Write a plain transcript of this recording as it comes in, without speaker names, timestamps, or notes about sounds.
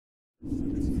The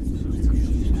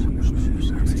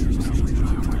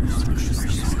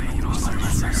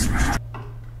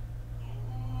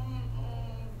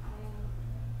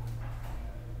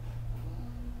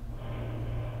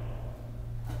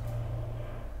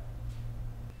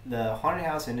haunted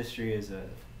house industry is a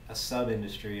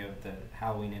sub-industry of the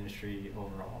Halloween industry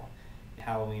overall.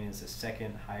 Halloween is the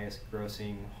second highest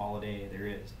grossing holiday there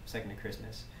is, second to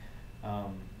Christmas.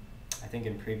 I think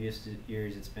in previous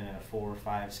years it's been a $4,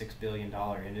 $5, $6 billion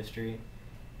industry,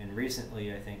 and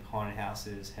recently I think haunted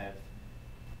houses have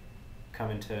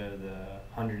come into the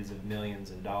hundreds of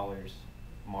millions of dollars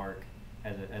mark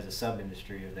as a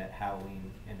sub-industry of that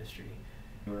Halloween industry.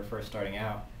 When we were first starting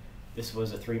out, this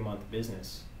was a 3-month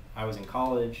business. I was in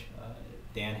college,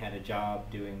 Dan had a job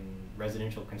doing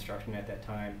residential construction at that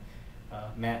time.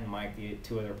 Matt and Mike, the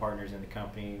 2 other partners in the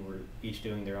company, were each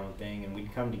doing their own thing, and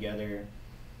we'd come together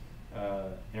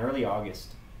in early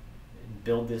August,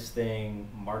 build this thing,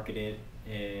 market it,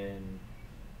 and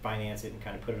finance it, and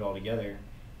kind of put it all together.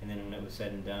 And then when it was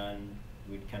said and done,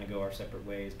 we'd kind of go our separate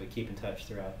ways, but keep in touch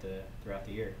throughout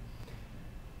the year.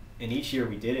 And each year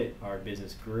we did it, our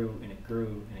business grew, and it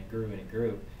grew, and it grew, and it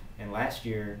grew. And last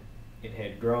year, it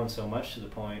had grown so much to the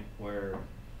point where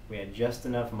we had just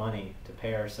enough money to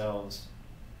pay ourselves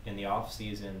in the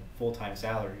off-season full-time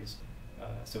salaries.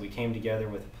 So we came together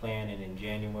with a plan, and in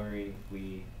January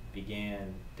we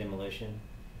began demolition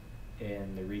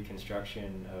and the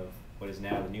reconstruction of what is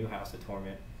now the new house of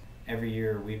Torment. Every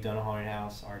year we've done a haunted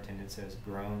house, our attendance has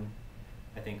grown.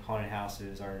 I think haunted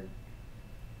houses are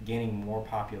gaining more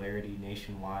popularity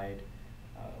nationwide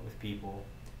with people,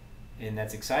 and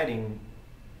that's exciting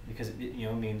because it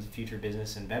means future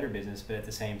business and better business. But at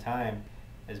the same time,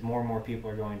 as more and more people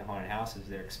are going to haunted houses,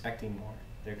 they're expecting more.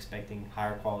 They're expecting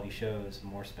higher quality shows,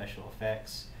 more special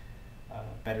effects,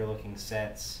 better looking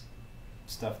sets,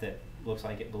 stuff that looks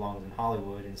like it belongs in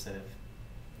Hollywood instead of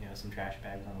some trash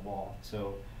bags on the wall.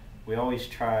 So we always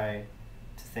try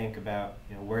to think about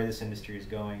where this industry is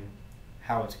going,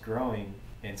 how it's growing,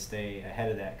 and stay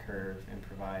ahead of that curve and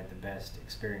provide the best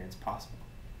experience possible.